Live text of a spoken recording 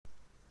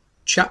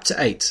Chapter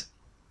 8.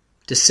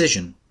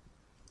 Decision.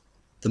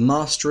 The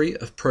mastery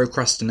of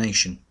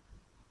procrastination.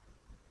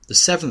 The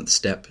seventh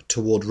step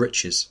toward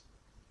riches.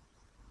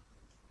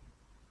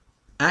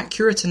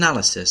 Accurate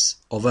analysis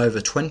of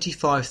over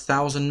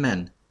 25,000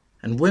 men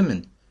and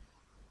women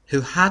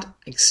who had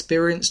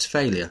experienced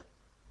failure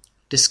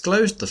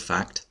disclosed the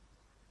fact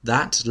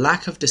that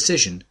lack of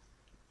decision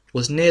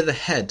was near the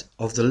head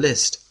of the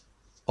list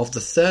of the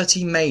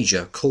 30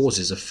 major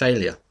causes of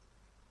failure.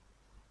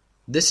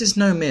 This is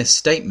no mere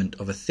statement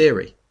of a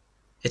theory,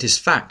 it is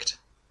fact.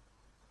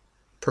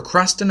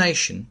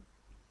 Procrastination,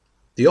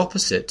 the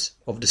opposite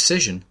of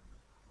decision,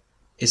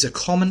 is a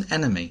common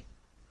enemy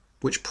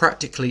which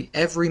practically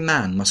every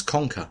man must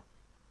conquer.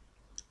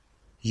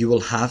 You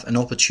will have an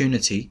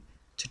opportunity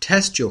to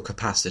test your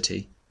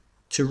capacity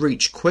to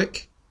reach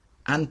quick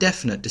and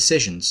definite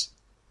decisions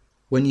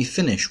when you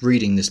finish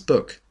reading this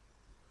book,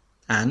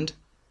 and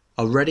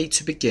are ready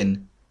to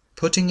begin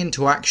putting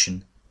into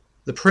action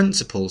the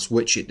principles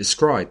which it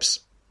describes.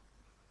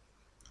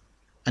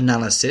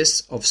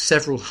 Analysis of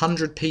several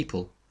hundred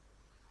people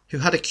who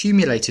had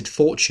accumulated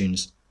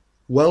fortunes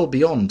well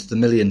beyond the $1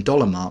 million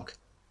mark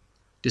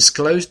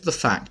disclosed the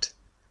fact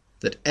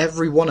that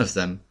every one of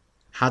them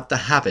had the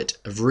habit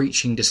of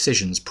reaching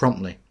decisions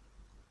promptly,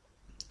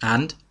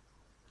 and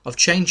of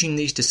changing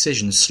these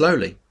decisions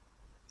slowly,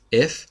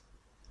 if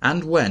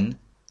and when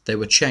they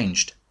were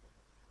changed.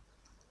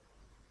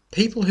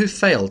 People who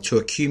fail to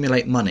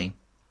accumulate money,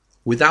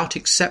 without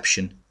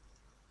exception,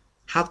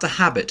 have the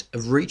habit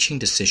of reaching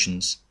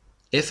decisions,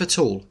 if at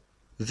all,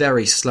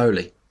 very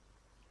slowly,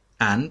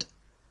 and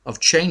of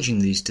changing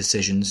these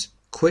decisions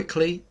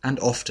quickly and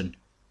often.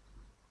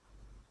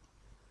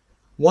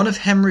 One of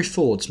Henry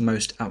Ford's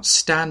most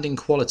outstanding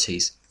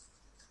qualities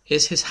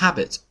is his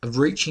habit of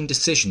reaching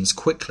decisions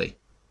quickly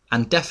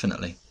and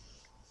definitely,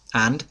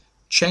 and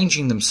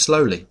changing them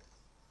slowly.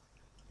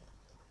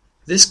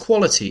 This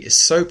quality is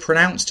so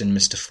pronounced in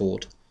Mr.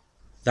 Ford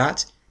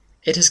that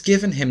it has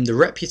given him the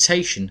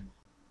reputation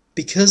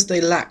because they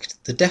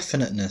lacked the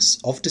definiteness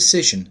of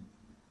decision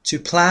to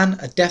plan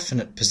a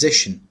definite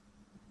position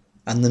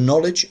and the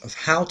knowledge of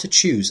how to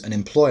choose an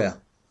employer.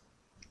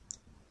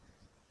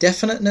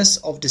 Definiteness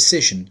of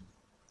decision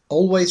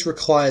always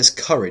requires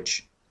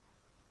courage,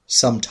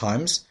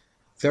 sometimes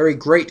very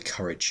great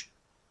courage.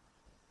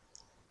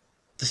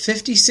 The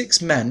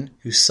 56 men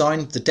who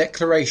signed the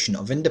Declaration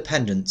of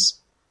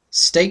Independence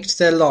staked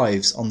their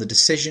lives on the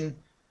decision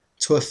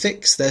to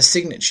affix their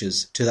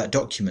signatures to that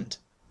document.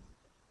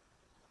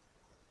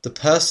 The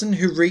person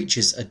who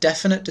reaches a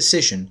definite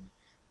decision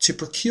to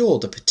procure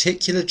the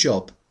particular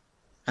job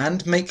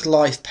and make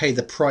life pay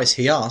the price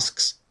he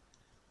asks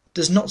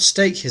does not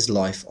stake his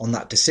life on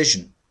that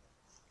decision.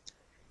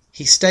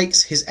 He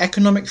stakes his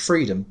economic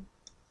freedom,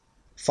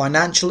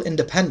 financial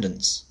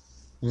independence,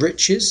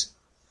 riches,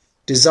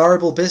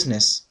 desirable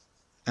business,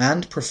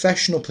 and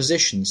professional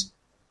positions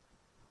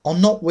are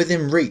not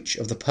within reach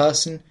of the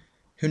person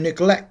who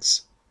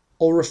neglects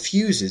or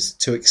refuses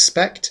to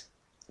expect,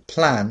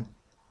 plan,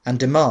 and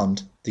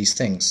demand these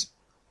things.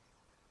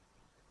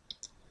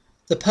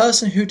 The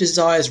person who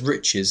desires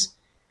riches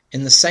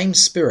in the same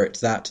spirit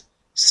that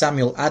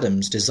Samuel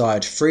Adams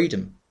desired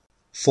freedom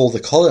for the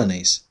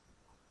colonies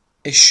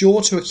is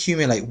sure to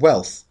accumulate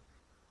wealth.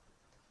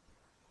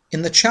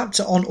 In the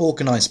chapter on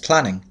organized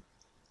planning,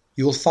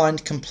 you will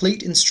find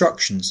complete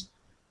instructions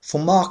for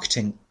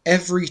marketing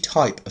every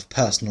type of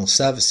personal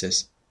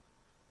services.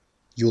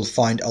 You will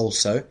find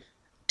also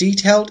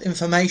detailed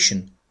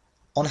information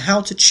on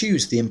how to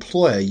choose the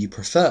employer you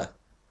prefer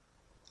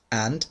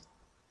and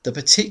the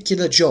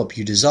particular job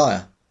you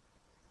desire.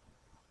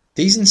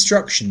 These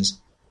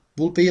instructions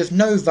will be of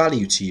no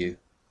value to you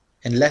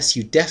unless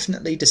you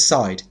definitely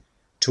decide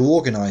to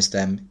organize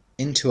them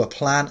into a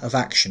plan of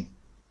action.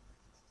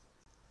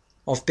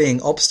 Of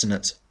being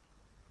obstinate.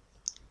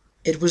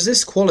 It was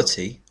this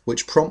quality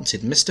which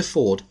prompted Mr.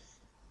 Ford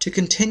to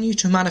continue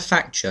to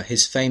manufacture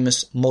his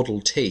famous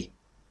Model T,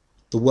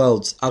 the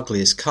world's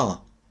ugliest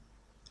car,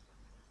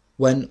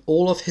 when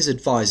all of his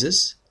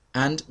advisors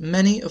and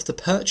many of the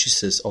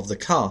purchasers of the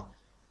car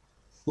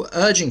were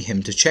urging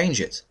him to change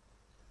it.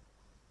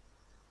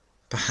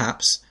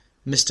 Perhaps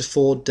Mr.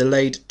 Ford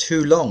delayed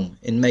too long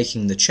in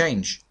making the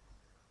change.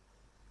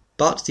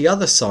 But the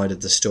other side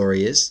of the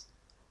story is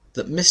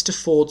that Mr.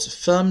 Ford's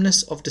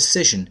firmness of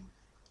decision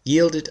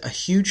yielded a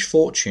huge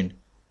fortune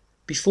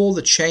before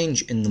the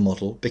change in the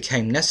model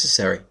became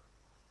necessary.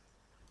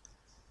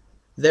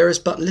 There is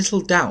but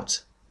little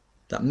doubt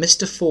that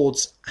Mr.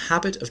 Ford's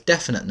habit of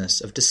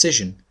definiteness of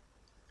decision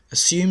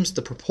assumes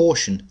the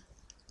proportion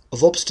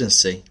of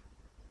obstinacy.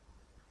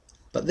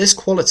 But this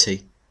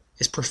quality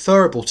is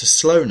preferable to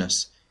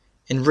slowness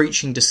in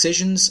reaching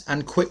decisions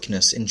and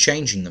quickness in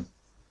changing them.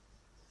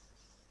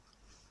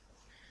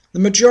 The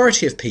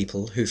majority of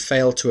people who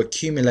fail to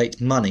accumulate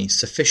money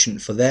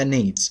sufficient for their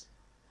needs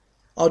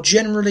are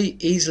generally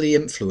easily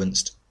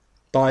influenced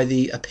by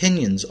the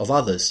opinions of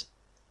others.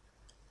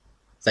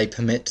 They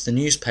permit the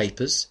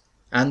newspapers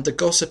and the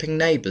gossiping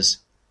neighbours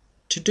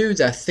to do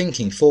their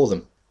thinking for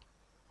them.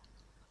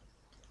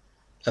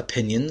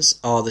 Opinions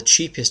are the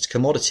cheapest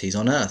commodities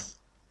on earth.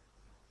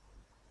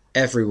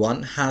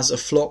 Everyone has a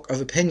flock of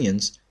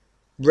opinions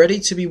ready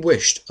to be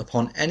wished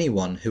upon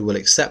anyone who will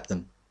accept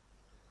them.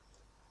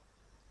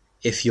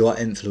 If you are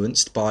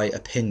influenced by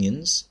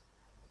opinions,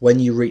 when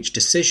you reach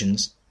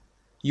decisions,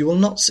 you will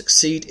not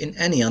succeed in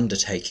any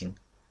undertaking,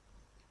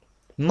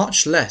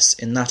 much less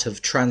in that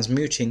of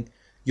transmuting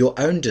your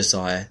own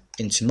desire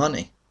into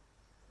money.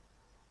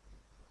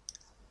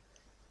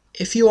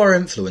 If you are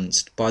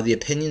influenced by the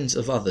opinions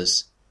of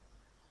others,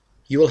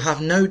 you will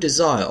have no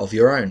desire of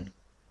your own.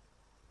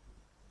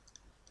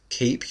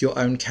 Keep your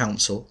own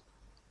counsel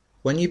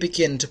when you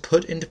begin to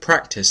put into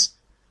practice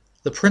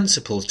the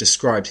principles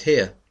described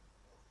here,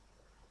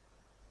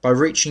 by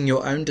reaching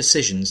your own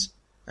decisions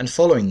and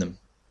following them.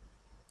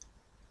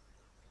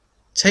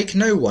 Take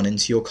no one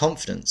into your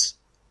confidence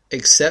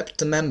except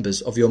the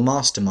members of your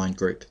mastermind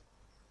group,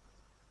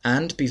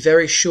 and be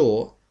very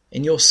sure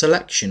in your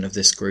selection of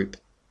this group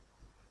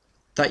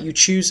that you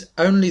choose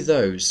only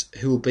those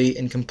who will be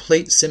in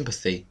complete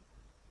sympathy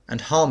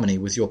and harmony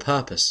with your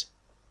purpose.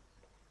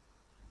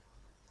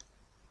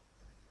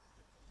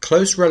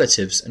 Close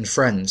relatives and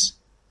friends,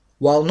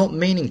 while not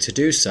meaning to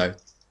do so,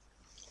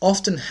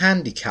 often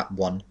handicap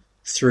one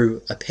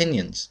through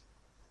opinions,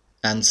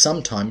 and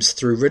sometimes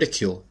through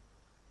ridicule,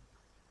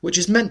 which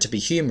is meant to be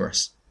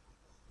humorous.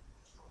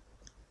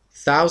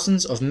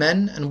 Thousands of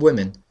men and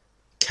women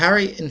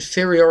carry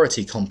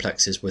inferiority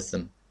complexes with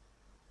them,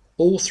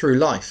 all through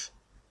life,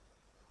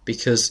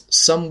 because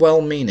some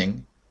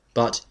well-meaning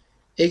but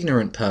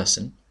ignorant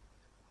person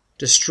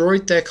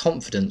destroyed their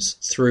confidence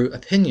through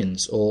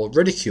opinions or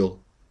ridicule.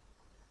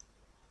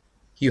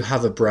 You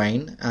have a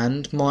brain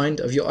and mind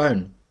of your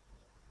own.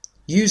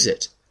 Use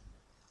it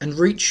and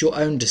reach your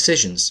own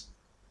decisions.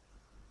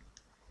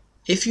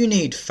 If you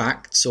need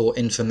facts or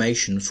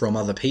information from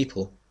other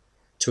people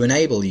to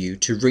enable you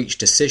to reach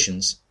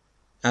decisions,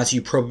 as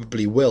you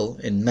probably will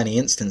in many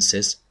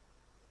instances,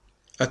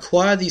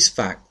 acquire these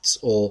facts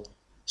or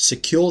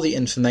secure the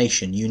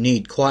information you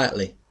need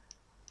quietly,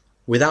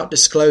 without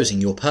disclosing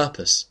your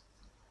purpose.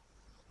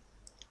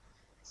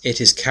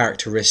 It is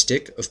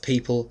characteristic of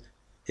people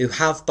who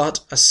have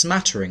but a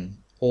smattering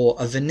or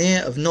a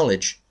veneer of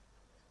knowledge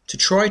to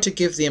try to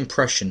give the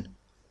impression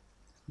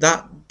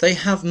that they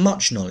have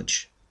much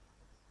knowledge.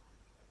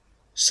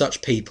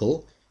 Such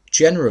people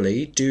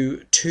generally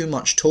do too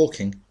much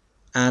talking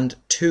and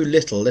too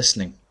little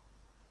listening.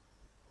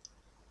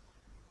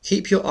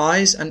 Keep your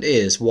eyes and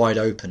ears wide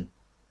open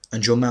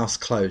and your mouth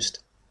closed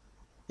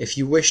if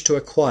you wish to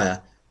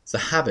acquire the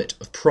habit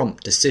of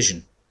prompt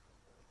decision.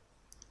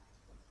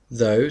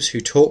 Those who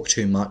talk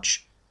too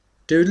much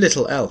do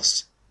little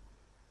else.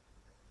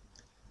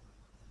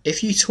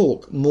 If you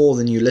talk more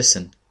than you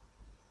listen,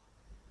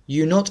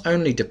 you not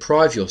only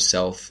deprive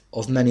yourself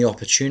of many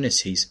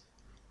opportunities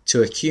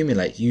to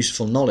accumulate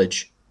useful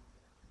knowledge,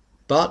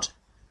 but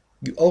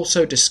you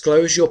also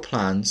disclose your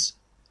plans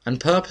and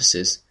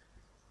purposes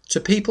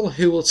to people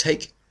who will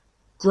take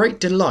great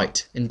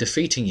delight in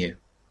defeating you,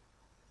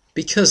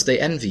 because they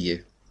envy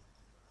you.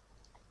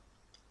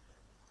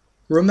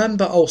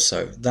 Remember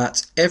also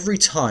that every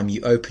time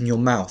you open your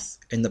mouth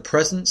in the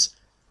presence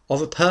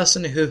of a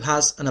person who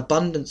has an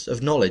abundance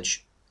of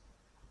knowledge,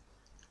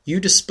 you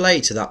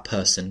display to that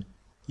person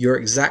your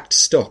exact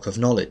stock of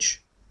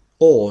knowledge,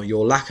 or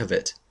your lack of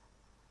it.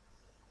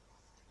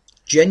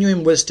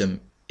 Genuine wisdom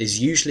is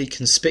usually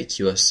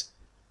conspicuous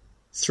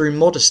through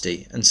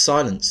modesty and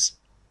silence.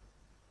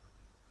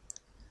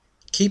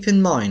 Keep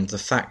in mind the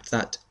fact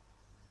that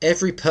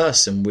every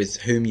person with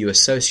whom you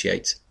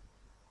associate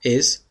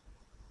is,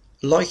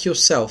 like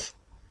yourself,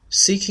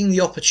 seeking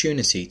the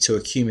opportunity to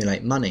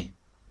accumulate money.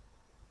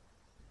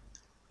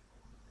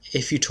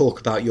 If you talk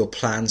about your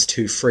plans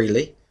too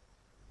freely,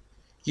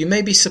 you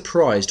may be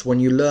surprised when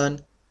you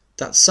learn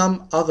that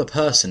some other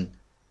person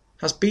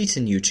has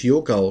beaten you to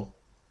your goal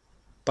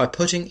by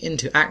putting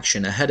into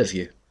action ahead of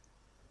you.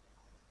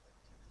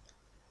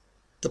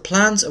 The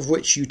plans of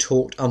which you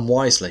talked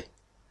unwisely.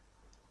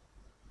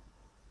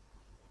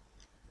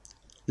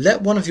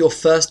 Let one of your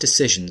first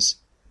decisions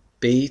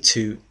be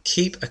to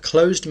keep a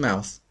closed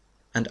mouth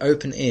and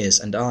open ears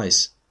and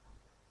eyes.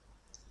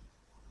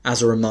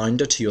 As a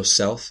reminder to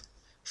yourself,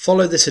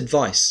 follow this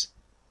advice.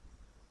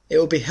 It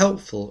will be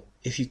helpful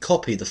if you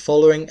copy the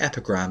following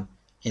epigram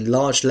in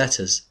large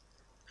letters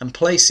and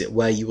place it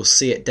where you will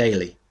see it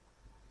daily.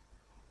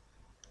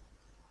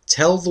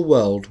 Tell the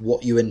world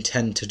what you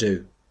intend to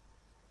do,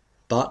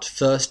 but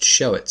first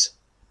show it.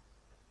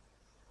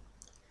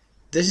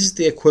 This is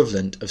the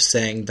equivalent of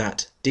saying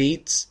that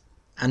deeds,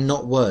 and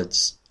not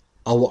words,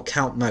 are what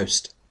count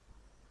most.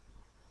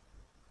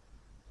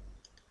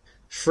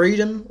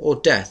 Freedom or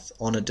death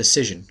on a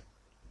decision.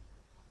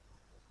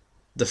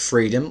 The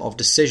freedom of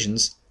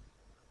decisions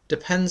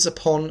depends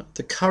upon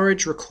the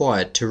courage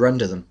required to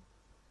render them.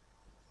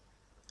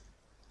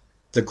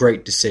 The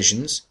great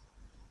decisions,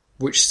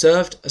 which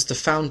served as the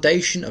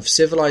foundation of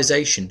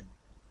civilization,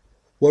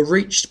 were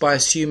reached by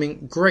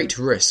assuming great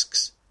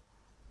risks,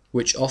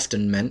 which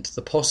often meant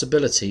the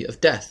possibility of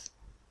death.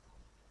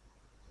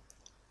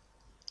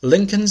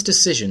 Lincoln's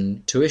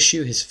decision to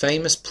issue his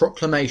famous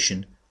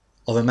Proclamation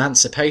of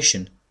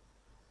Emancipation,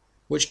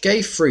 which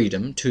gave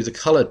freedom to the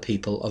colored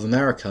people of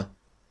America,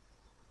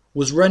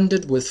 was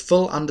rendered with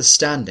full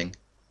understanding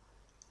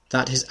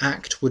that his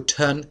act would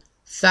turn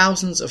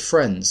thousands of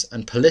friends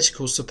and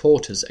political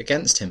supporters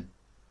against him.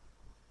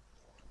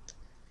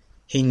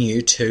 He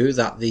knew too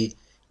that the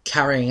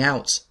carrying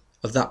out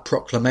of that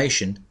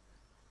proclamation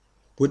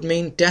would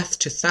mean death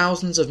to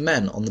thousands of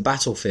men on the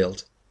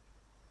battlefield.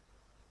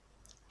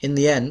 In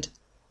the end,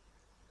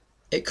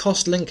 it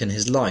cost Lincoln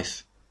his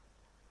life.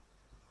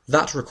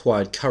 That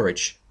required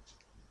courage.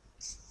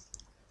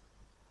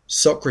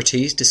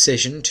 Socrates'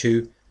 decision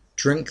to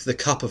drink the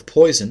cup of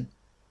poison,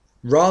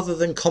 rather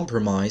than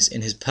compromise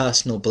in his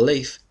personal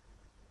belief,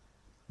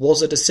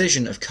 was a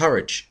decision of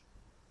courage.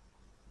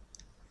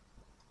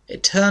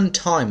 It turned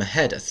time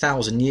ahead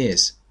 1,000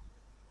 years,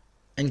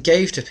 and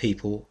gave to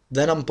people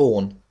then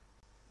unborn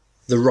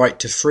the right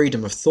to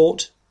freedom of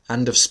thought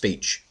and of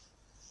speech.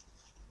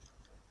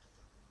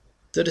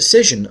 The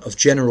decision of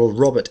General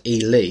Robert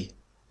E. Lee,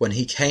 when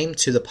he came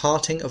to the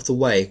parting of the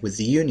way with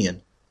the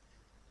Union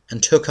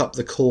and took up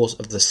the cause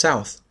of the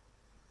South,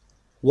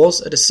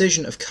 was a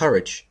decision of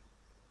courage,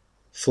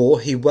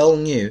 for he well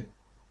knew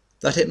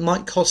that it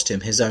might cost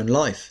him his own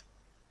life,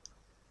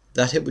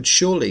 that it would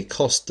surely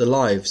cost the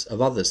lives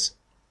of others.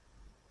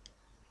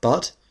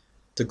 But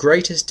the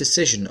greatest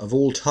decision of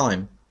all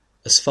time,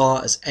 as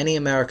far as any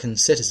American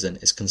citizen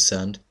is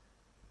concerned,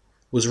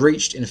 was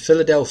reached in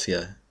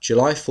Philadelphia,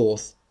 July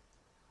 4th,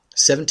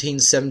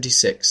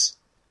 1776,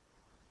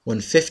 when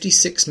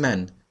 56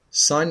 men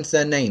signed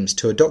their names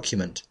to a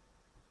document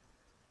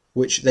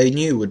which they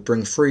knew would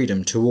bring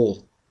freedom to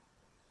all,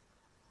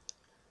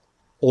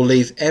 or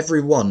leave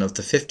every one of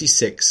the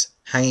 56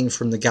 hanging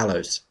from the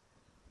gallows.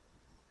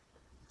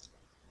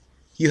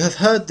 You have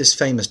heard this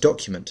famous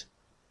document,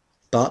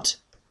 but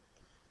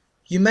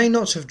you may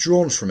not have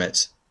drawn from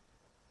it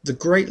the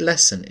great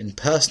lesson in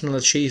personal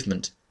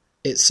achievement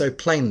it so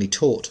plainly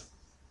taught.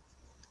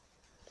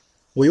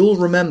 We all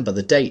remember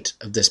the date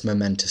of this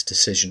momentous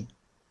decision,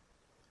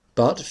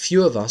 but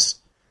few of us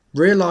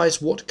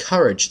realize what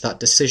courage that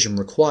decision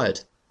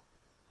required.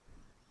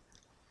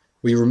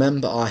 We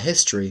remember our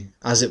history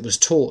as it was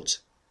taught.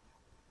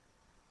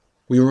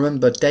 We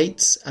remember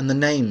dates and the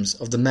names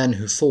of the men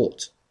who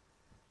fought.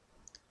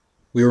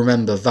 We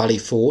remember Valley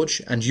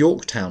Forge and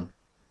Yorktown.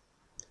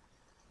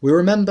 We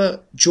remember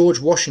George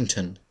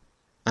Washington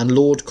and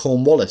Lord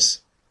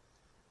Cornwallis.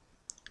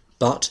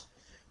 But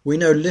we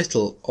know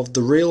little of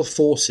the real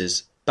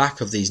forces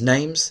back of these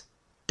names,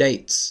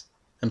 dates,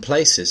 and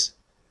places.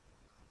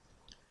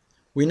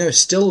 We know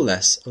still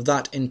less of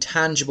that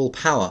intangible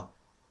power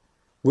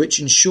which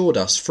ensured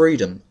us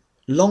freedom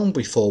long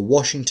before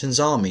Washington's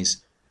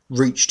armies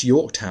reached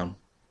Yorktown.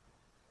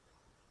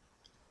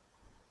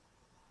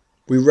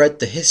 We read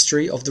the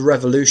history of the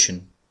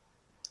Revolution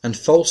and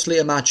falsely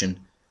imagine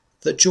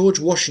that George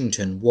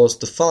Washington was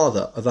the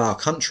father of our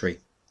country,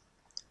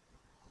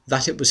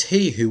 that it was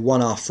he who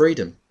won our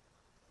freedom,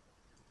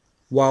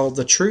 while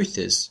the truth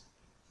is,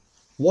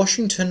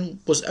 Washington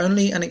was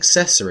only an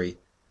accessory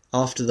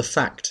after the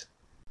fact,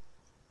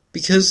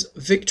 because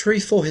victory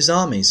for his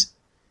armies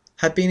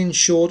had been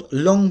ensured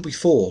long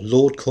before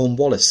Lord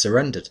Cornwallis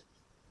surrendered.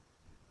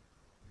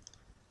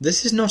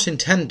 This is not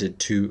intended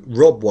to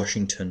rob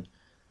Washington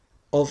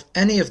of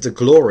any of the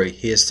glory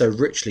he has so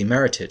richly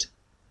merited.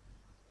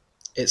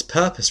 Its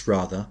purpose,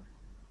 rather,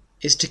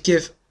 is to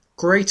give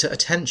greater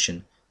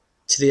attention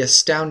to the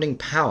astounding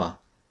power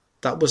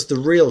that was the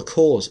real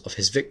cause of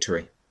his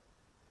victory.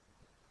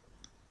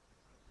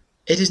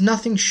 It is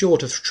nothing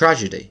short of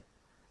tragedy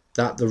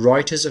that the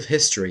writers of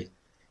history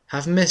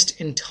have missed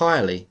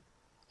entirely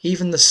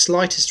even the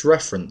slightest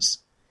reference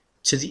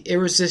to the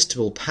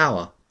irresistible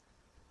power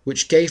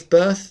which gave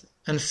birth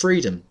and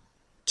freedom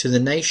to the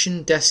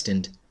nation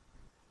destined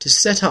to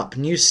set up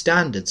new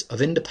standards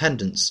of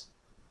independence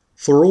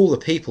for all the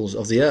peoples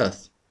of the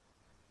earth.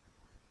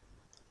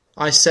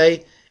 I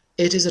say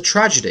it is a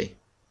tragedy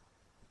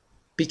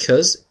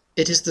because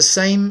it is the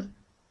same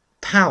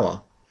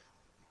power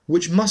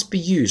which must be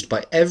used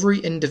by every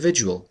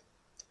individual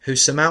who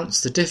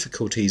surmounts the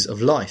difficulties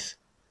of life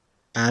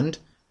and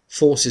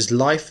forces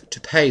life to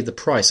pay the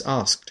price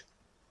asked.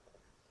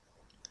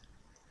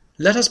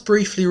 Let us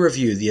briefly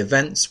review the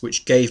events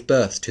which gave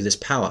birth to this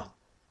power.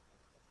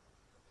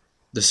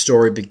 The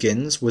story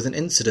begins with an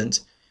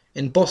incident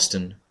in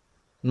Boston,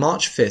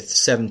 March 5th,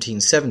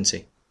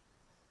 1770.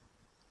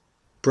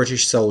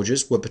 British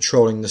soldiers were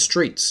patrolling the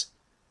streets,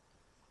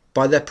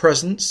 by their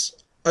presence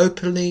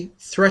openly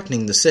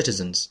threatening the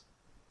citizens.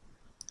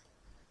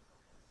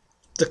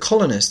 The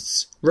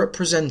colonists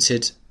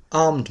represented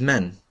armed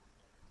men,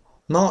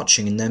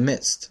 marching in their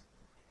midst.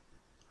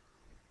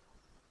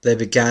 They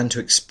began to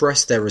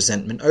express their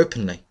resentment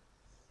openly,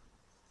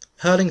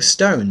 hurling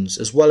stones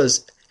as well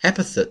as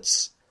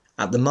epithets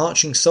at the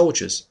marching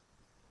soldiers,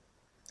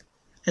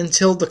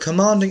 until the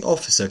commanding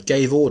officer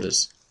gave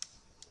orders.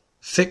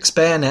 Fix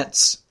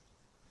bayonets.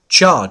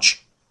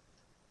 Charge.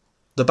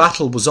 The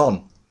battle was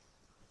on.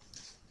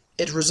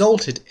 It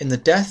resulted in the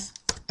death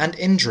and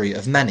injury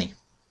of many.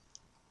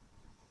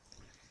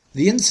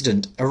 The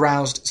incident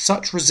aroused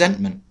such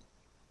resentment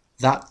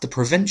that the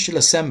Provincial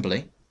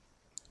Assembly,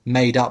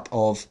 made up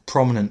of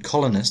prominent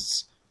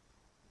colonists,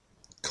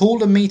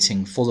 called a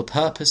meeting for the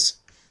purpose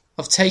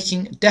of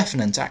taking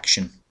definite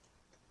action.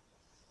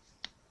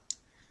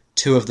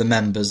 Two of the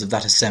members of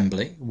that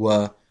assembly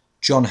were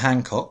John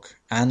Hancock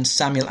and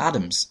Samuel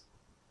Adams.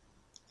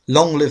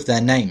 Long live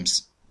their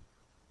names!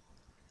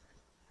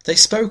 They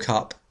spoke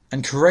up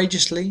and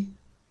courageously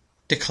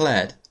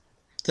declared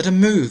that a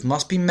move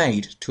must be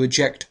made to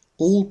eject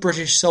all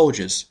British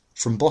soldiers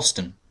from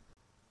Boston.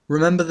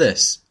 Remember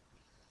this: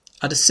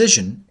 a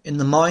decision in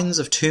the minds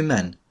of two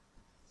men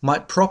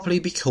might properly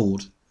be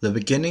called the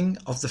beginning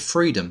of the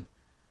freedom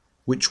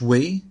which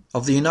we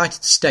of the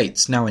United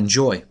States now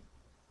enjoy.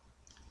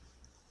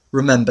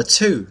 Remember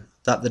too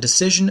that the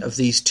decision of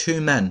these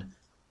two men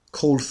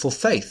called for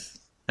faith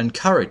and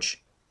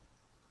courage,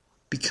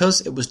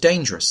 because it was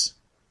dangerous.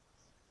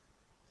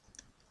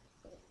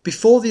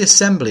 Before the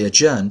assembly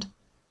adjourned,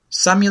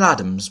 Samuel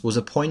Adams was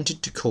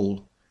appointed to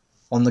call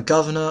on the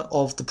governor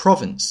of the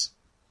province,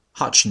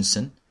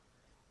 Hutchinson,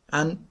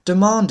 and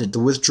demanded the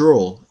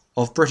withdrawal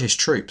of British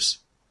troops.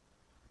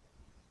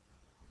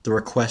 The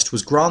request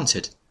was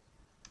granted.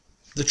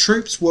 The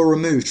troops were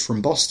removed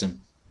from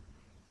Boston,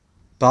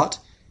 but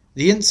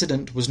the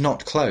incident was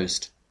not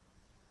closed.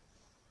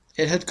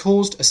 It had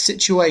caused a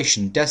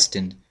situation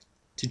destined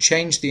to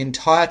change the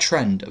entire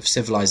trend of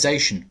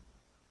civilization.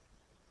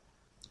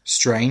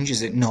 Strange,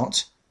 is it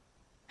not,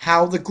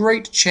 how the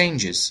great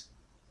changes,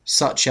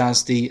 such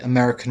as the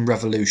American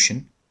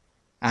Revolution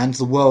and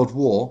the World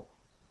War,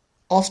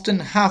 often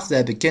have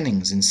their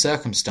beginnings in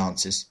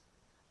circumstances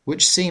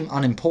which seem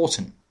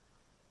unimportant.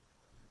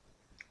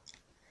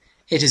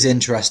 It is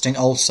interesting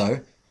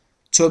also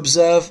to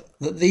observe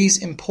that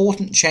these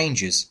important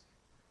changes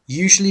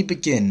usually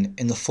begin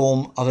in the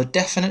form of a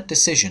definite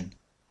decision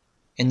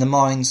in the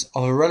minds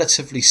of a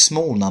relatively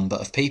small number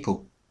of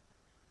people.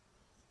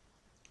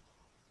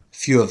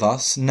 Few of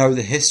us know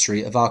the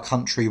history of our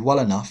country well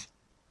enough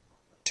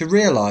to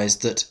realize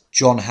that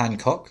John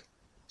Hancock,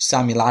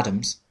 Samuel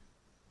Adams,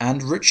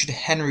 and Richard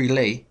Henry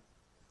Lee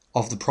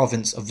of the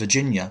province of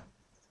Virginia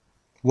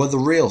were the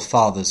real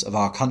fathers of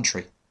our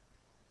country.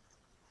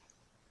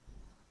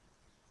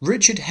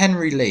 Richard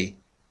Henry Lee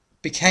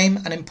became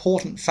an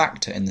important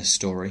factor in this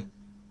story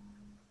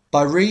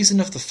by reason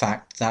of the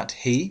fact that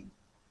he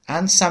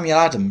and Samuel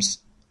Adams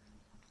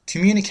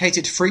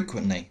communicated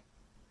frequently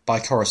by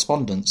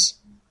correspondence,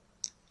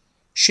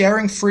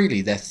 sharing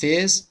freely their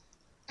fears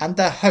and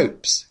their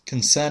hopes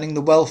concerning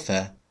the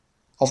welfare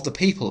of the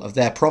people of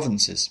their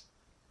provinces.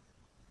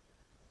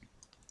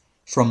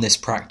 From this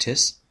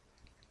practice,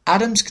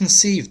 Adams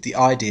conceived the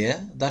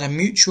idea that a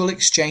mutual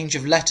exchange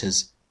of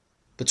letters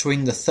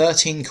between the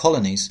 13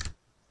 colonies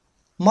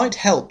might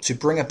help to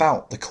bring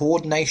about the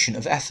coordination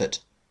of effort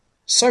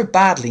so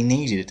badly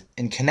needed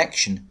in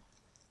connection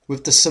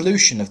with the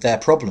solution of their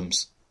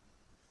problems.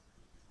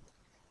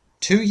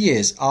 2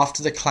 years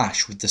after the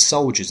clash with the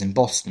soldiers in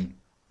Boston,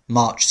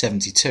 March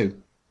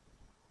 72,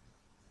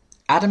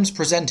 Adams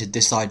presented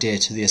this idea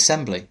to the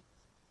Assembly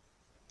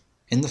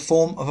in the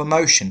form of a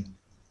motion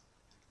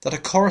that a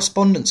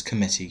correspondence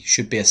committee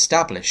should be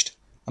established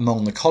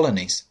among the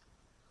colonies,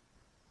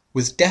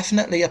 with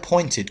definitely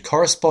appointed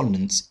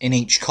correspondents in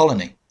each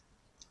colony,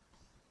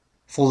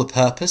 for the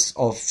purpose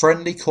of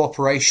friendly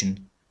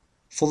cooperation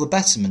for the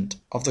betterment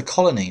of the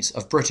colonies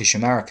of British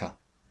America.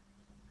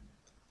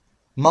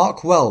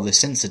 Mark well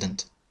this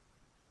incident.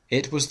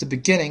 It was the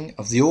beginning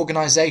of the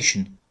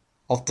organisation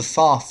of the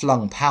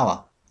far-flung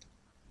power,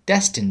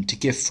 destined to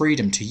give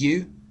freedom to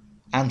you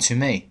and to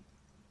me.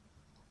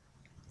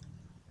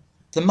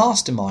 The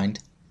mastermind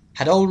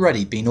had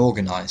already been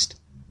organised.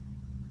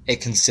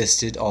 It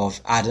consisted of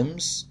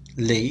Adams,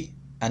 Lee,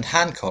 and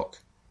Hancock.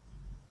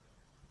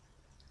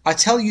 I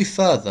tell you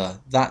further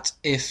that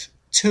if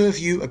two of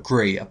you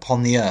agree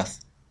upon the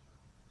earth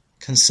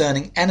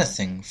concerning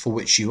anything for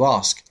which you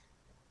ask,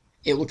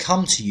 it will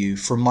come to you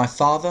from my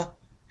Father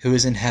who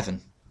is in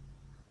heaven.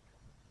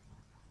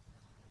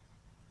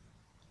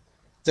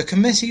 The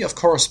Committee of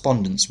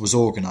Correspondence was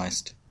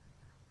organised.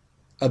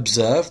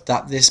 Observe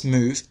that this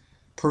move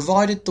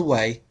provided the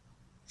way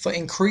for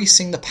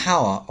increasing the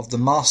power of the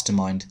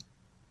mastermind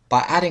by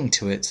adding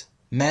to it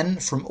men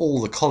from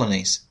all the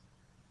colonies.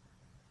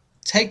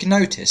 Take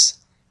notice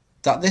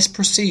that this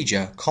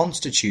procedure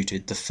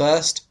constituted the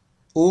first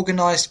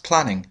organised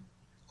planning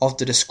of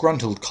the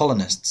disgruntled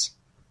colonists.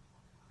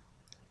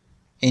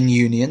 In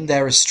union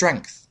there is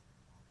strength.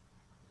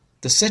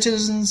 The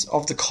citizens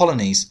of the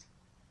colonies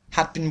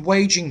had been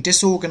waging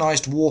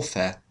disorganised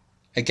warfare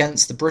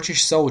against the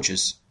British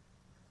soldiers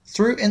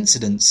through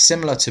incidents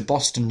similar to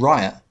Boston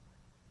Riot,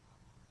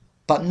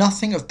 but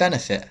nothing of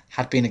benefit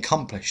had been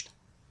accomplished.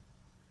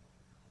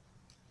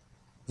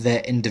 Their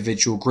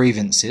individual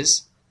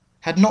grievances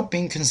had not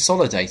been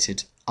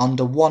consolidated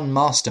under one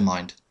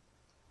mastermind.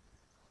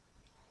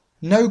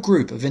 No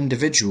group of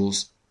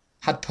individuals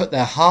had put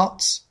their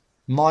hearts,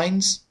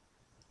 minds,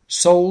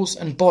 souls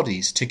and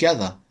bodies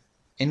together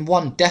in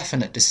one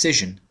definite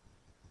decision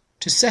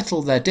to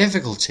settle their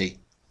difficulty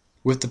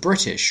with the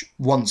British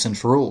once and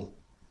for all,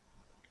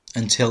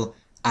 until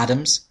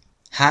Adams,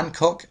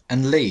 Hancock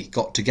and Lee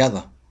got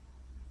together.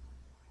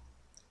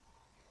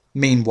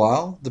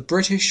 Meanwhile, the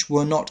British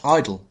were not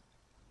idle.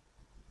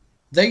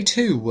 They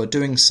too were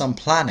doing some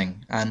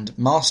planning and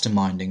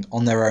masterminding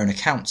on their own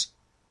account,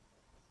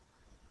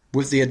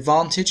 with the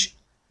advantage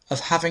of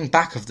having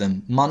back of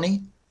them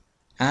money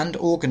and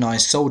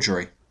organised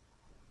soldiery.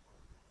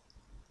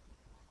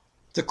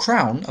 The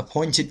Crown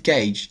appointed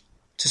Gage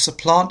to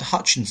supplant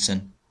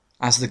Hutchinson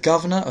as the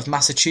governor of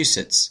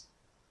Massachusetts.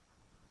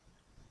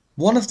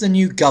 One of the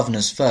new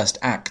governor's first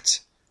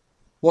acts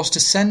was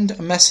to send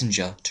a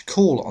messenger to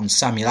call on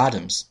Samuel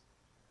Adams,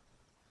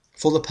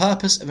 for the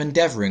purpose of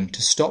endeavouring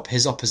to stop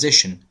his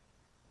opposition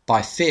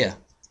by fear.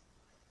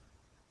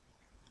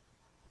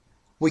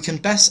 We can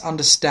best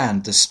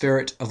understand the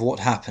spirit of what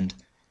happened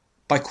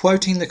by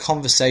quoting the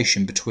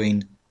conversation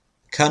between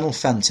Colonel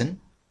Fenton,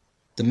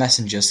 the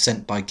messenger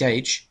sent by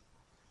Gage,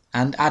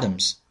 and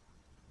Adams.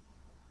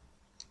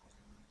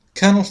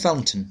 Colonel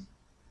Fenton: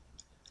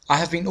 I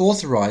have been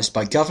authorised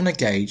by Governor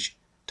Gage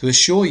to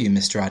assure you,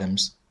 Mr.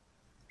 Adams,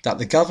 that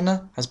the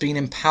Governor has been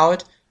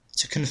empowered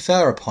to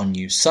confer upon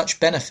you such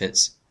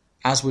benefits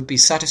as would be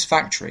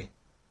satisfactory.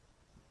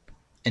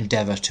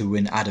 Endeavour to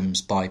win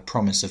Adams by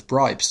promise of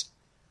bribes,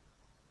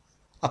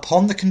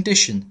 upon the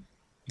condition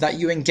that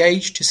you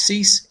engage to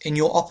cease in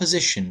your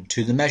opposition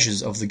to the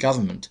measures of the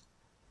government.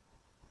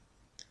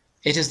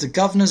 It is the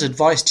Governor's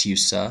advice to you,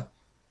 sir,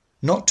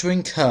 not to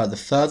incur the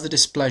further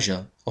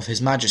displeasure of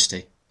His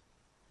Majesty.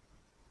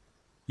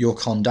 Your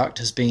conduct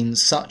has been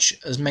such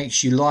as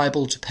makes you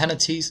liable to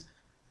penalties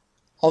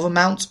of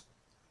amount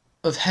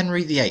of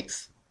Henry VIII,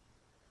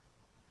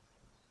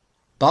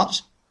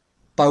 but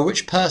by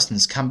which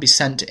persons can be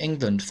sent to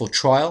England for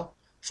trial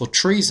for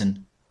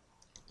treason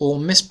or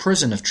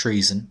misprision of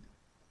treason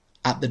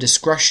at the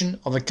discretion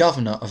of a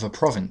governor of a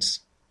province.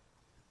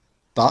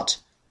 But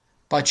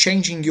by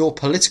changing your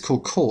political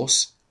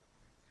course,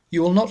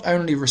 you will not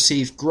only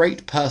receive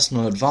great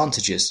personal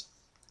advantages,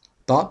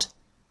 but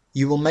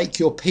you will make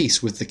your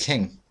peace with the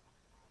king.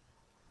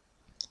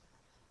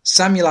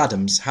 Samuel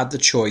Adams had the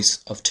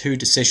choice of two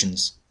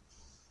decisions.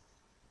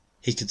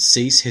 He could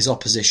cease his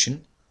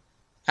opposition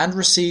and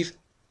receive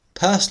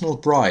personal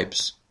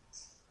bribes,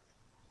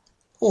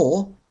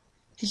 or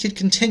he could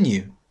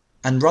continue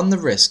and run the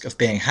risk of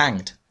being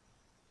hanged.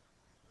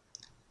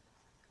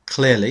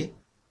 Clearly,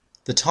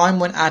 the time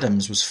when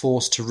Adams was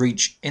forced to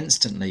reach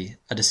instantly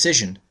a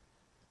decision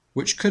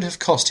which could have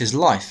cost his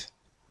life,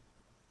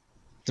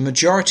 the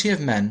majority of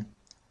men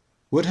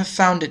would have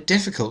found it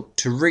difficult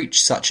to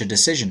reach such a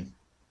decision.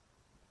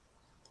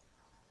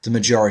 The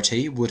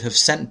majority would have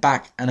sent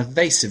back an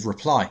evasive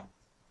reply,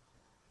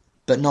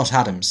 but not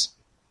Adams.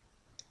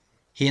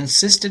 He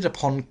insisted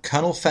upon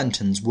Colonel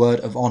Fenton's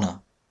word of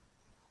honour,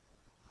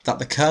 that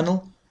the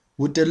colonel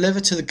would deliver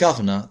to the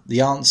governor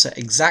the answer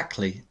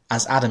exactly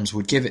as Adams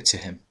would give it to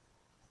him.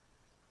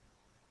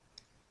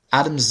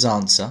 Adams's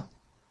answer: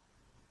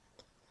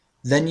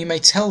 Then you may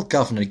tell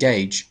Governor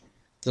Gage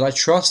that I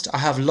trust I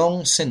have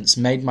long since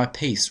made my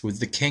peace with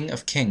the King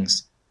of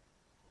Kings.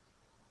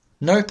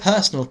 No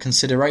personal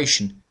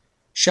consideration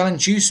shall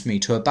induce me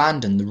to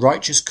abandon the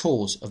righteous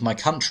cause of my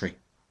country.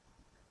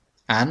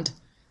 And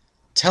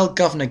tell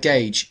Governor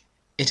Gage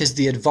it is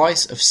the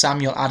advice of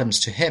Samuel Adams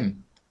to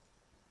him,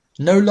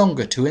 no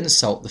longer to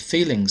insult the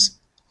feelings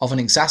of an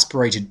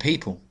exasperated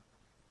people.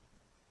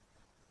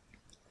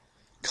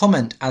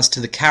 Comment as to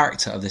the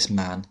character of this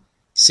man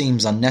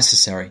seems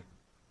unnecessary.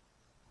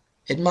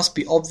 It must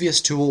be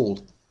obvious to all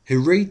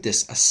who read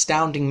this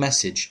astounding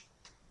message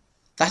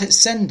that its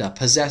sender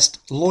possessed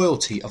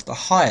loyalty of the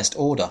highest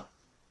order.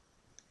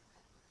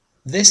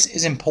 This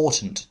is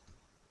important.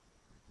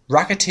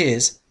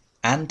 Racketeers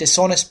and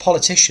dishonest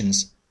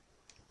politicians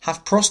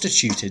have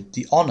prostituted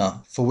the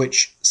honour for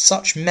which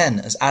such men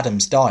as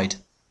Adams died.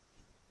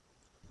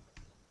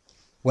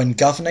 When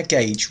Governor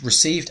Gage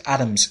received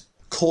Adams'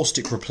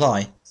 caustic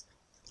reply,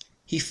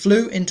 he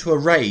flew into a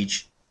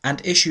rage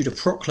and issued a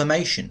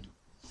proclamation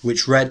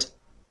which read,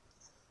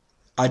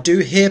 I do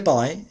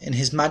hereby, in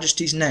His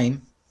Majesty's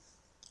name,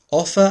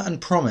 offer and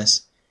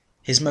promise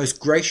His most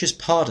gracious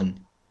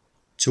pardon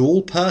to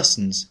all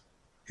persons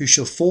who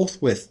shall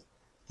forthwith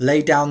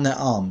lay down their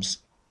arms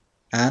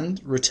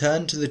and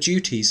return to the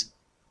duties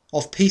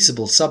of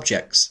peaceable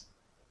subjects,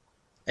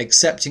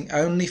 accepting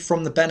only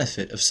from the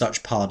benefit of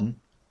such pardon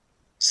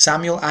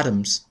Samuel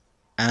Adams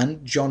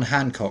and John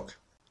Hancock,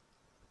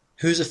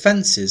 whose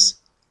offences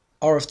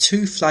are of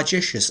too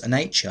flagitious a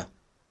nature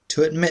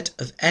to admit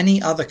of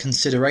any other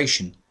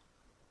consideration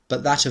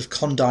but that of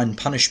condign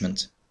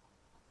punishment.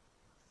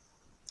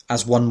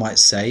 As one might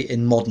say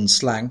in modern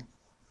slang,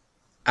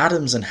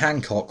 Adams and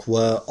Hancock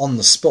were on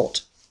the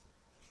spot.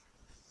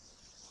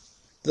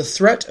 The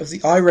threat of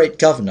the irate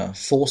governor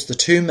forced the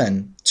two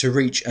men to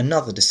reach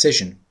another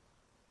decision,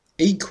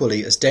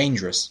 equally as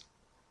dangerous.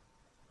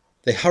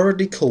 They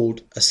hurriedly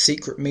called a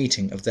secret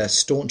meeting of their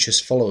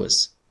staunchest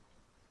followers,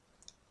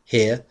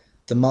 Here,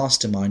 the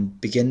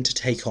mastermind began to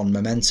take on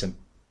momentum.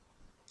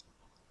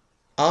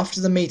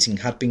 After the meeting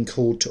had been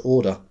called to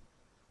order,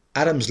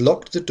 Adams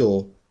locked the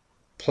door,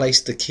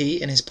 placed the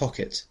key in his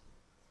pocket,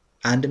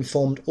 and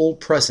informed all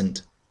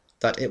present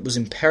that it was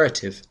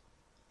imperative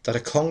that a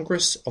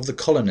Congress of the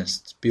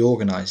colonists be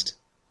organized,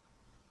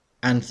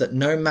 and that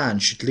no man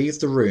should leave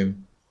the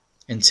room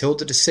until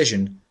the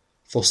decision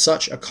for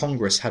such a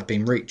Congress had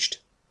been reached.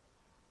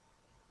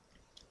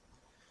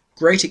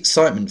 Great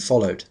excitement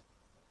followed.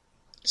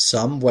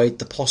 Some weighed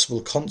the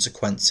possible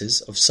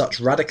consequences of such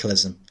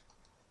radicalism,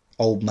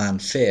 old man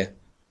fear.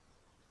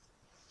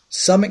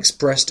 Some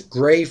expressed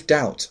grave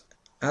doubt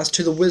as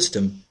to the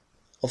wisdom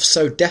of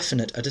so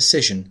definite a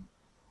decision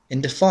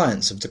in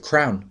defiance of the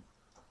Crown.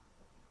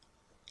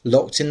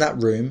 Locked in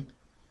that room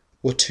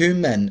were two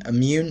men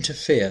immune to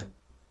fear,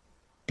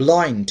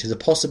 blind to the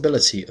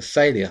possibility of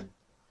failure,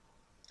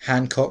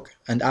 Hancock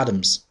and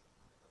Adams.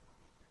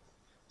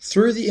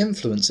 Through the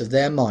influence of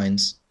their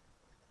minds,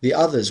 the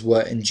others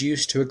were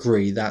induced to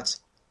agree that,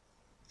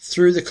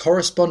 through the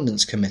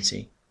Correspondence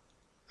Committee,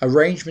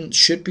 arrangements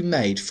should be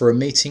made for a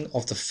meeting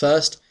of the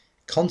First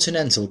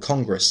Continental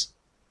Congress,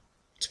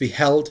 to be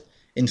held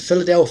in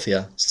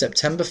Philadelphia,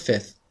 September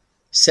 5th,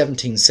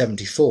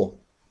 1774.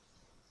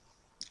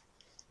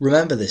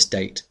 Remember this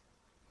date.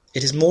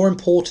 It is more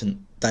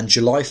important than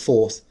July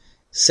 4th,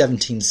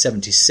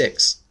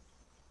 1776.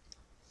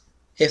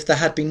 If there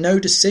had been no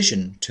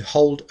decision to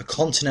hold a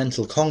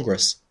Continental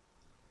Congress,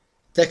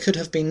 there could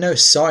have been no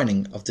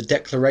signing of the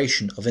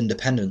Declaration of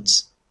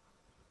Independence.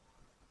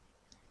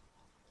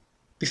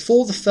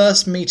 Before the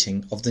first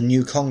meeting of the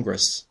new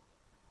Congress,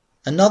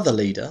 another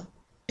leader,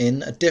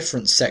 in a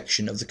different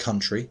section of the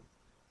country,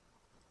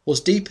 was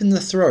deep in the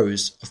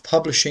throes of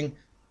publishing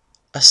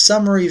a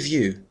summary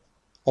view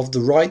of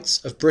the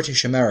rights of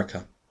British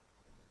America.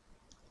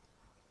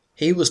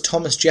 He was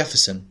Thomas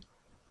Jefferson,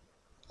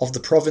 of the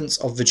province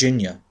of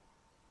Virginia,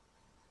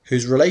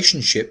 whose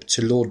relationship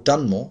to Lord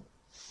Dunmore,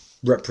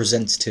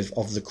 representative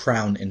of the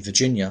Crown in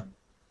Virginia,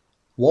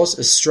 was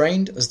as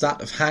strained as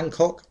that of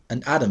Hancock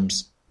and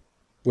Adams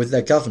with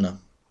their governor.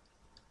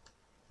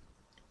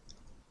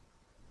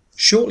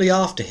 Shortly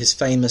after his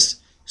famous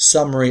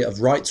Summary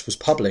of Rights was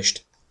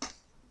published,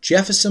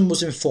 Jefferson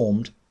was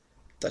informed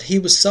that he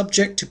was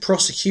subject to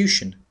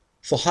prosecution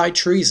for high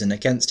treason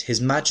against His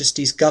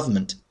Majesty's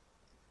government.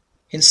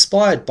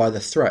 Inspired by the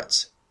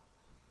threat,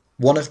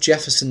 one of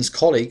Jefferson's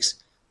colleagues,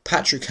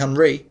 Patrick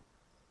Henry,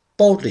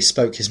 boldly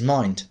spoke his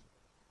mind,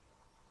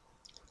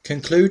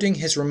 concluding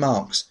his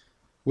remarks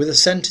with a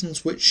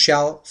sentence which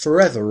shall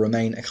forever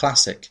remain a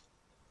classic.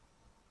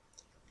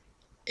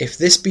 "If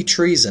this be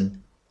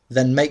treason,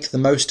 then make the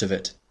most of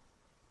it."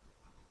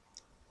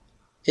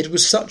 It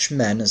was such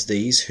men as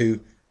these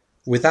who,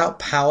 without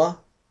power,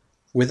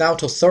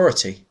 without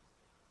authority,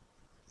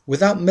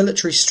 without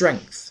military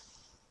strength,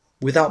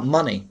 without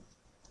money,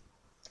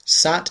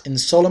 sat in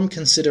solemn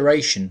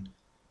consideration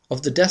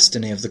of the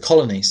destiny of the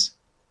colonies,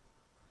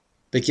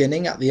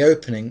 beginning at the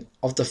opening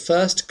of the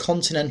First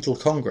Continental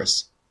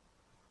Congress,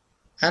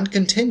 and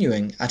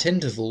continuing at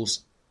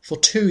intervals for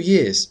 2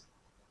 years,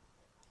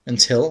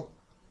 until,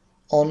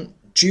 on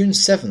June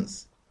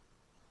 7th,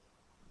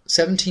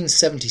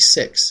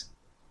 1776,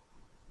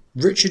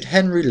 Richard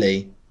Henry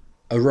Lee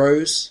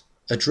arose,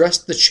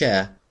 addressed the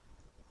chair,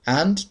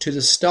 and, to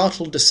the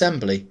startled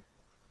assembly,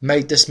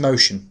 made this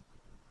motion: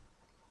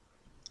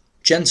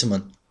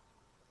 "Gentlemen,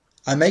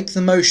 I make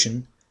the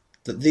motion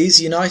that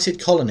these united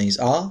colonies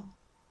are,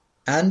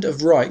 and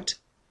of right,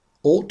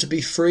 ought to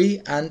be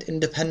free and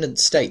independent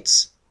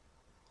states,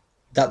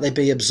 that they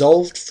be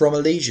absolved from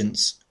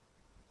allegiance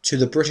to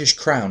the British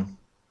Crown,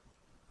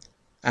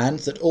 and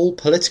that all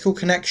political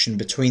connection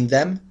between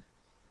them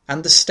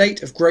and the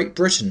state of Great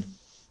Britain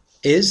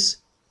is,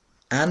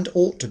 and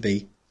ought to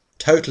be,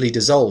 totally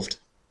dissolved."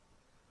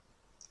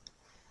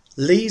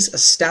 Lee's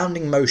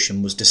astounding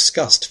motion was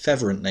discussed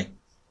fervently,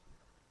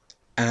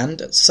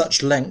 and at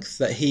such length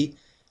that he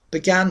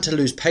began to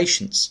lose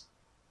patience.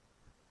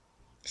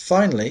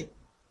 Finally,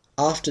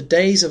 after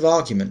days of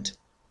argument,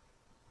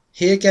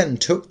 he again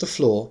took the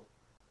floor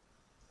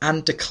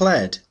and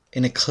declared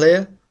in a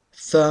clear,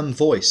 firm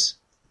voice,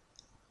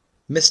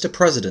 "Mr.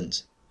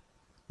 President,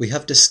 we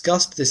have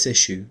discussed this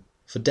issue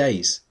for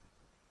days.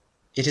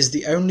 It is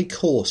the only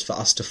course for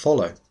us to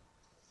follow.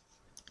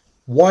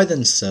 Why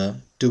then,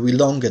 sir, do we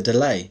longer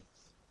delay?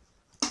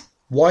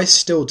 Why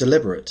still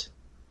deliberate?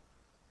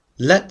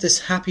 Let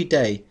this happy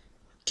day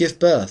give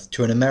birth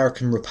to an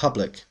American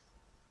Republic.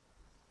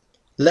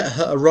 Let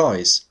her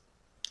arise,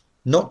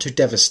 not to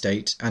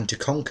devastate and to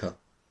conquer,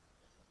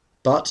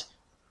 but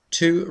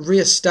to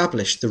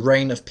re-establish the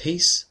reign of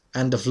peace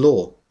and of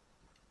law.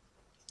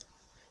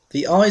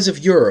 The eyes of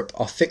Europe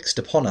are fixed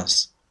upon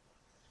us.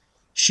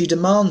 She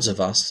demands of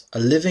us a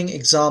living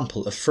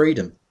example of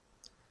freedom,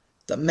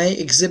 that may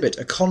exhibit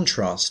a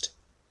contrast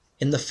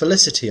in the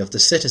felicity of the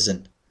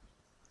citizen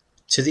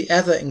to the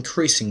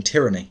ever-increasing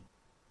tyranny."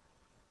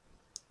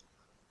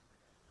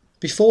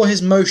 Before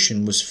his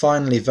motion was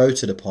finally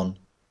voted upon,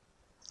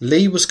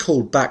 Lee was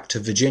called back to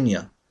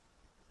Virginia,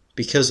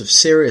 because of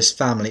serious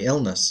family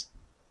illness.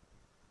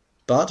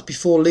 But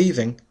before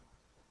leaving,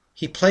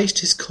 he placed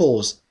his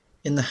cause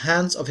in the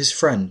hands of his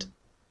friend,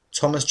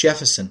 Thomas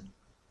Jefferson,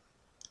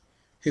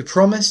 who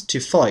promised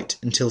to fight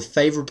until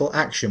favourable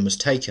action was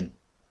taken.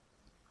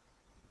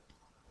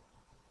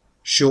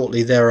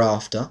 Shortly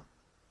thereafter,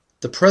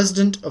 the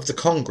President of the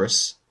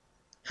Congress,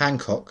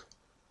 Hancock,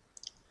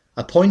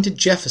 appointed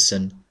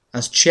Jefferson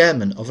as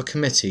chairman of a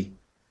committee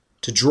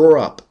to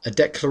draw up a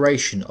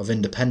Declaration of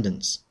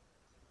Independence.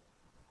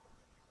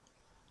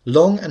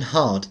 Long and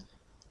hard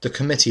the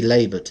committee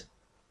laboured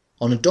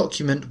on a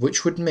document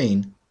which would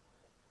mean,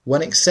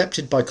 when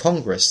accepted by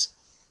Congress,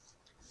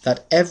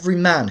 that every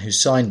man who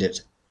signed it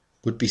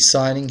would be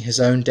signing his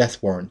own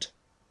death warrant,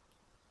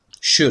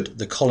 should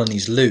the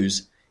colonies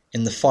lose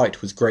in the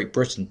fight with Great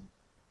Britain,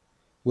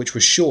 which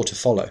was sure to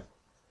follow.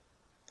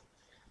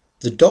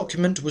 The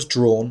document was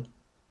drawn,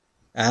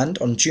 and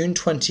on June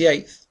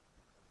 28th,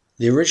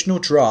 the original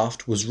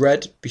draft was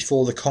read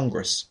before the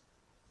Congress.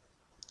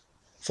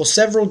 For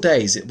several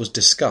days it was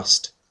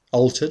discussed,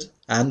 altered,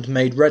 and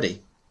made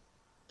ready.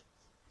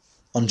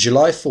 On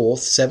July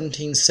 4th,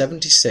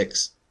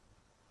 1776,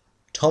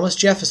 Thomas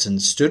Jefferson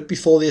stood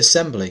before the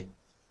Assembly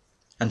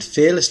and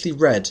fearlessly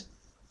read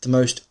the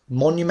most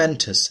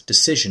monumentous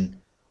decision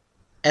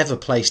ever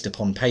placed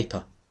upon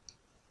paper.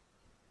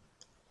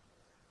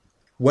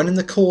 When in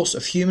the course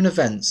of human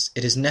events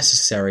it is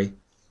necessary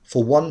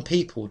for one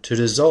people to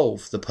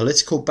dissolve the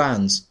political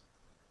bands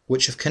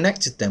which have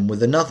connected them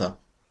with another,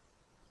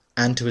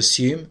 and to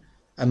assume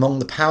among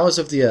the powers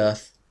of the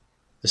earth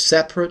the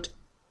separate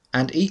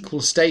and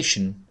equal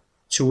station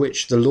to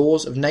which the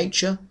laws of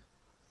nature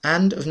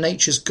and of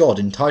nature's God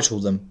entitle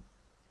them,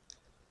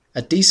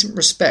 a decent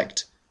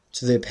respect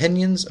to the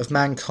opinions of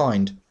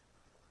mankind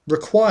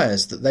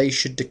requires that they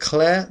should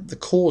declare the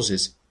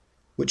causes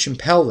which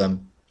impel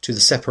them to the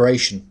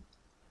separation.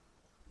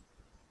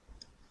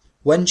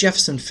 When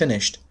Jefferson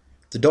finished,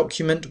 the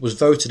document was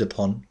voted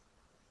upon,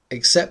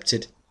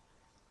 accepted,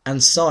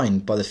 and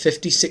signed by the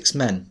 56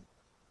 men,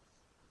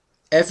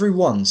 every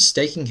one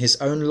staking his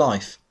own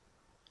life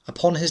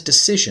upon his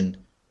decision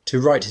to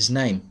write his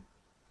name.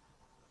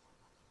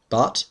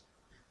 But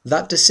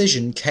that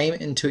decision came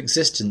into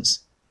existence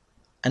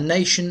a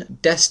nation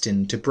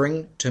destined to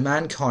bring to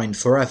mankind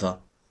forever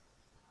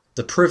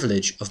the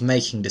privilege of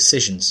making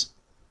decisions.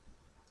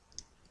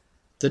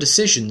 The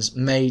decisions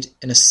made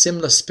in a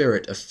similar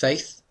spirit of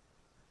faith,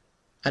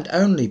 and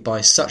only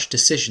by such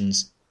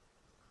decisions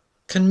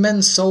can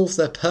men solve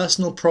their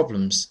personal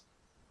problems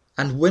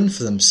and win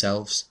for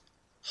themselves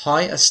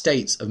high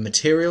estates of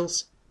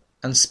materials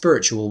and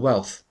spiritual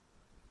wealth.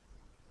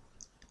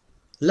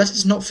 Let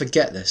us not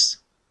forget this.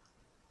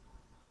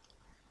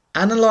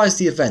 Analyse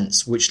the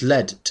events which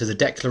led to the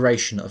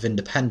Declaration of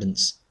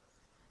Independence,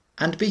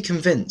 and be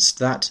convinced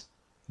that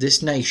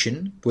this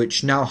nation,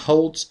 which now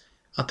holds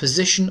a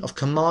position of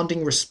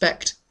commanding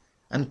respect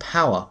and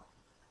power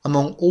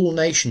among all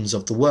nations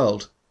of the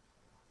world,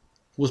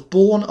 was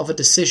born of a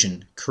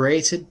decision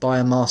created by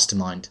a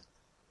mastermind,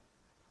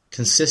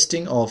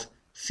 consisting of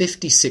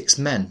 56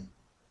 men.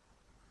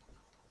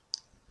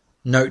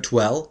 Note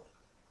well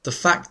the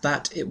fact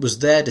that it was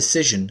their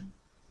decision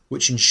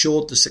which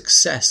ensured the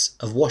success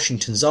of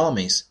Washington's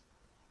armies,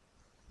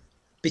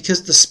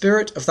 because the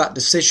spirit of that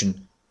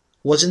decision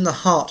was in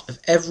the heart of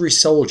every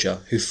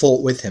soldier who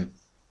fought with him,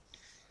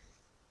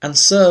 and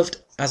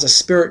served as a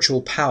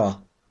spiritual power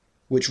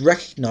which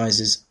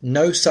recognizes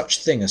no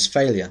such thing as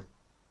failure.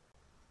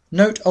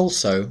 Note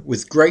also,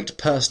 with great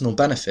personal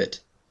benefit,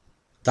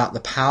 that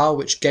the power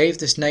which gave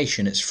this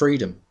nation its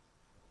freedom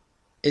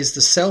is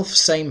the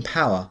self-same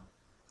power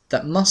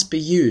that must be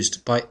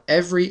used by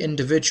every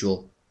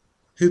individual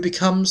who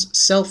becomes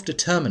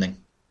self-determining.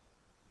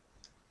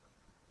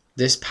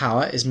 This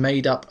power is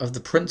made up of the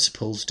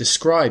principles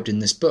described in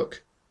this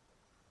book.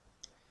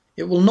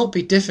 It will not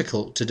be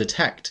difficult to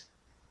detect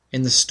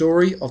in the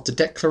story of the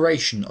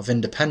Declaration of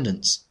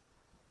Independence.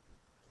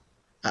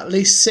 At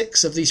least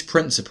 6 of these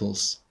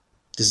principles: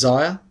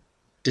 desire,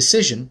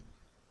 decision,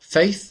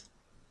 faith,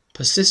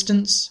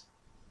 persistence,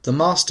 the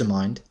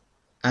mastermind,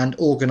 and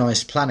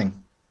organized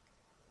planning.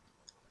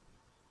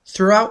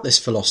 Throughout this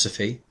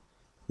philosophy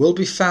will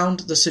be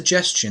found the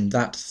suggestion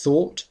that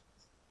thought,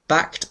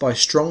 backed by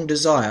strong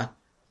desire,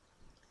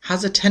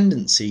 has a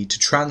tendency to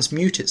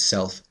transmute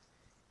itself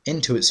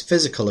into its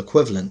physical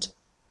equivalent.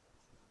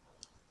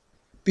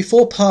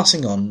 Before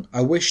passing on,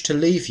 I wish to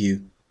leave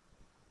you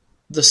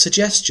the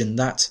suggestion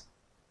that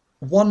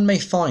one may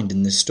find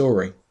in this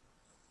story,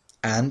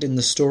 and in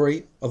the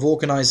story of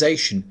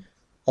organization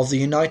of the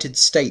United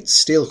States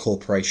Steel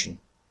Corporation,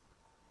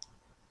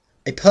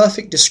 a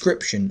perfect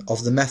description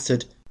of the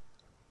method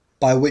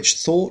by which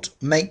thought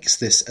makes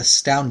this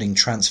astounding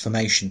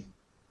transformation.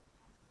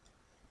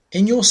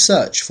 In your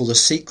search for the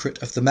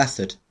secret of the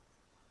method,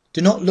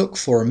 do not look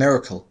for a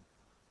miracle,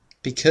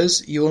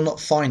 because you will not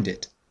find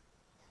it.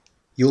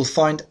 You will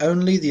find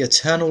only the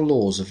eternal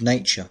laws of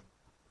nature.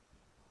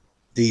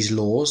 These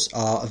laws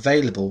are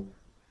available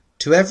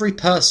to every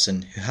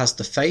person who has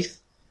the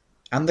faith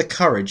and the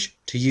courage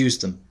to use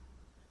them.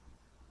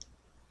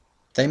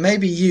 They may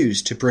be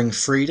used to bring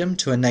freedom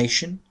to a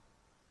nation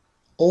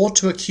or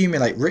to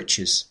accumulate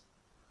riches.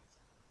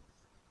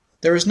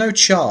 There is no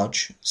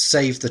charge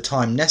save the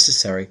time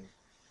necessary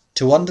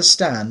to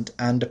understand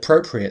and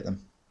appropriate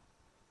them.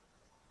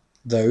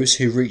 Those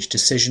who reach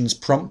decisions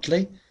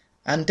promptly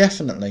and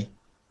definitely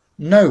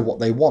know what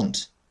they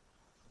want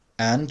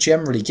and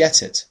generally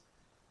get it.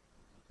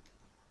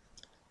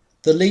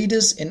 The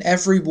leaders in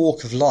every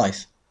walk of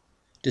life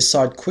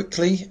decide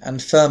quickly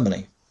and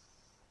firmly.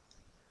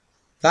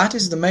 That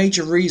is the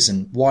major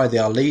reason why they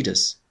are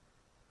leaders.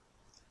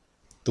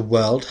 The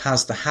world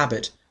has the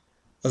habit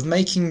of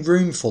making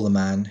room for the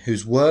man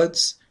whose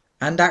words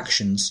and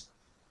actions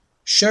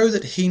show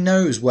that he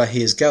knows where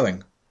he is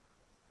going.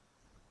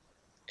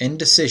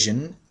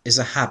 Indecision is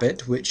a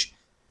habit which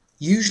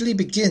usually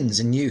begins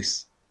in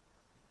youth.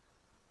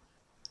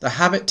 The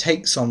habit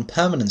takes on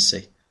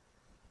permanency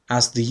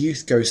as the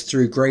youth goes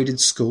through graded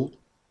school,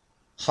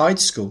 high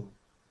school,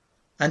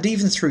 and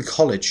even through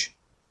college,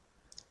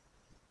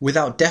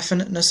 without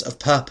definiteness of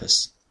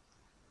purpose.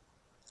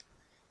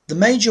 The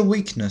major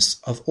weakness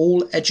of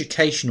all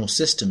educational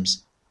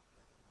systems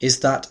is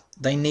that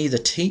they neither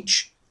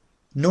teach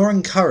nor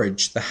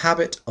encourage the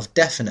habit of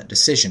definite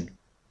decision.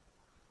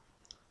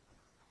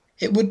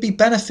 It would be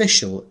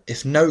beneficial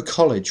if no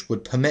college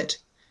would permit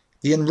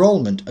the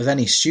enrollment of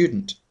any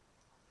student,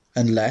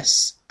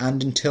 unless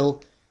and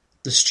until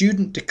the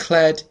student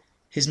declared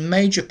his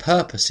major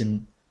purpose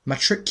in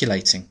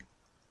matriculating.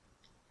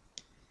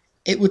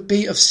 It would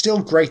be of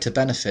still greater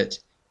benefit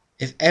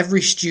if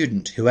every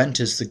student who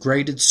enters the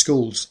graded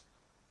schools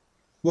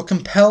were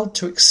compelled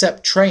to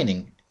accept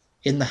training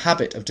in the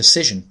habit of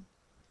decision,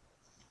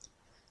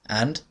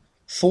 and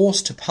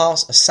forced to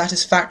pass a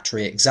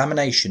satisfactory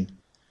examination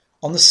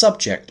on the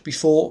subject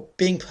before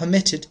being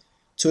permitted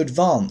to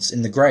advance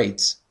in the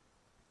grades.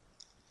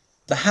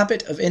 The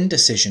habit of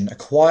indecision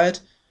acquired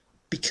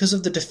because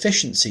of the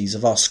deficiencies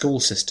of our school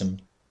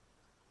system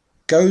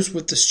goes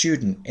with the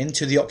student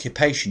into the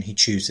occupation he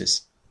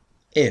chooses,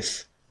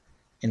 if,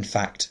 in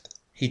fact,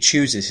 he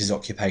chooses his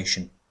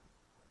occupation.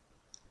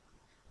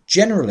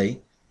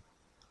 Generally,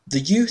 the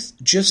youth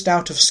just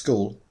out of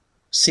school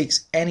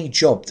seeks any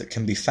job that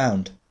can be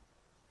found.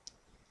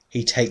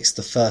 He takes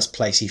the first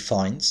place he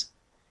finds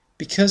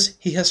because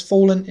he has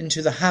fallen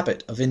into the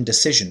habit of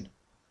indecision.